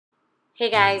Hey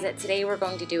guys, today we're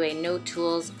going to do a no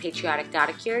tools Patriotic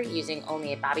Dotticure using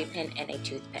only a bobby pin and a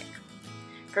toothpick.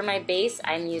 For my base,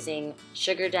 I'm using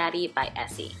Sugar Daddy by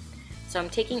Essie. So I'm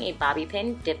taking a bobby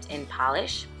pin dipped in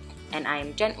polish and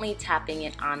I'm gently tapping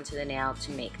it onto the nail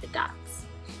to make the dots.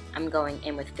 I'm going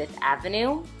in with Fifth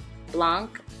Avenue,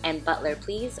 Blanc, and Butler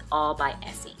Please, all by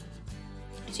Essie.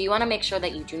 So you want to make sure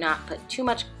that you do not put too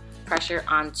much pressure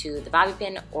onto the bobby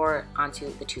pin or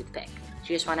onto the toothpick.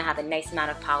 You just want to have a nice amount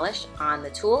of polish on the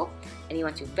tool, and you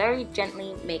want to very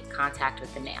gently make contact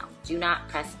with the nail. Do not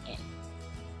press in.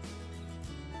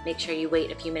 Make sure you wait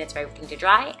a few minutes for everything to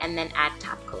dry and then add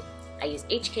top coat. I use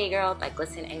HK Girl by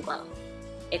Glisten and Glow.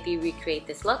 If you recreate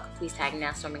this look, please tag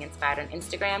Nail Storming Inspired on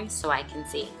Instagram so I can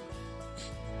see.